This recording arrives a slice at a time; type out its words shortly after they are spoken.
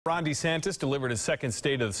Ron DeSantis delivered his second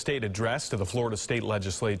State of the State address to the Florida State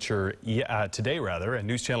Legislature today, and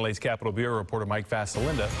News Channel 8's Capitol Bureau reporter Mike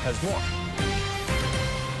Vasalinda has more.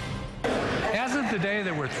 As of today,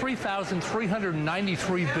 there were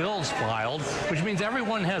 3,393 bills filed, which means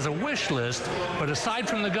everyone has a wish list. But aside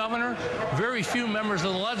from the governor, very few members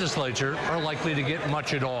of the legislature are likely to get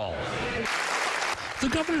much at all. The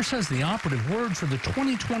governor says the operative word for the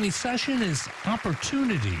 2020 session is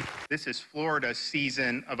opportunity. This is Florida's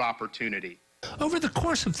season of opportunity. Over the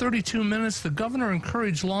course of 32 minutes, the governor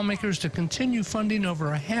encouraged lawmakers to continue funding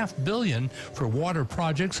over $500 million for water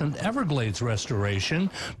projects and Everglades restoration,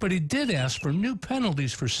 but he did ask for new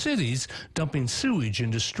penalties for cities dumping sewage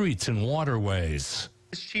into streets and waterways.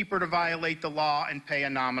 It's cheaper to violate the law and pay a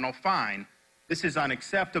nominal fine. This is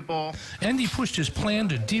unacceptable. And he pushed his plan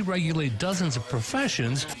to deregulate dozens of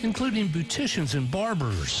professions, including beauticians and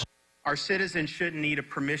barbers. Our citizens shouldn't need a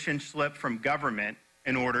permission slip from government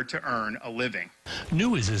in order to earn a living.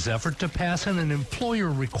 New is his effort to pass in an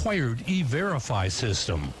employer-required E-Verify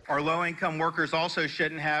system. Our low-income workers also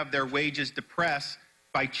shouldn't have their wages depressed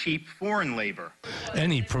by cheap foreign labor.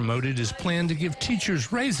 And he promoted his plan to give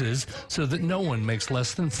teachers raises so that no one makes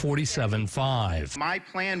less than $47,500. My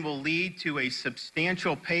plan will lead to a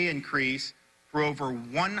substantial pay increase for over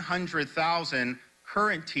 100,000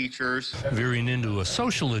 current teachers. Veering into a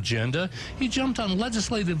social agenda, he jumped on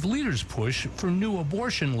legislative leaders' push for new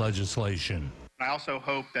abortion legislation. I also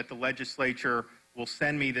hope that the legislature will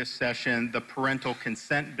send me this session the parental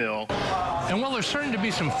consent bill. And while there's certain to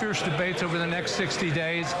be some fierce debates over the next 60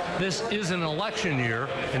 days, this is an election year,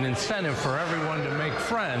 an incentive for everyone to make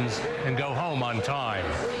friends and go home on time.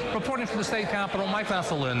 Reporting from the state capitol, Mike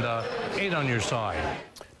Vasalinda, 8 on your side.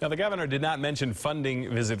 Now, the governor did not mention funding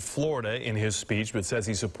Visit Florida in his speech, but says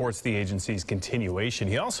he supports the agency's continuation.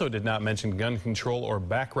 He also did not mention gun control or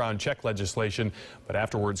background check legislation, but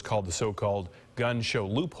afterwards called the so-called gun show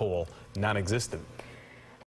loophole non-existent.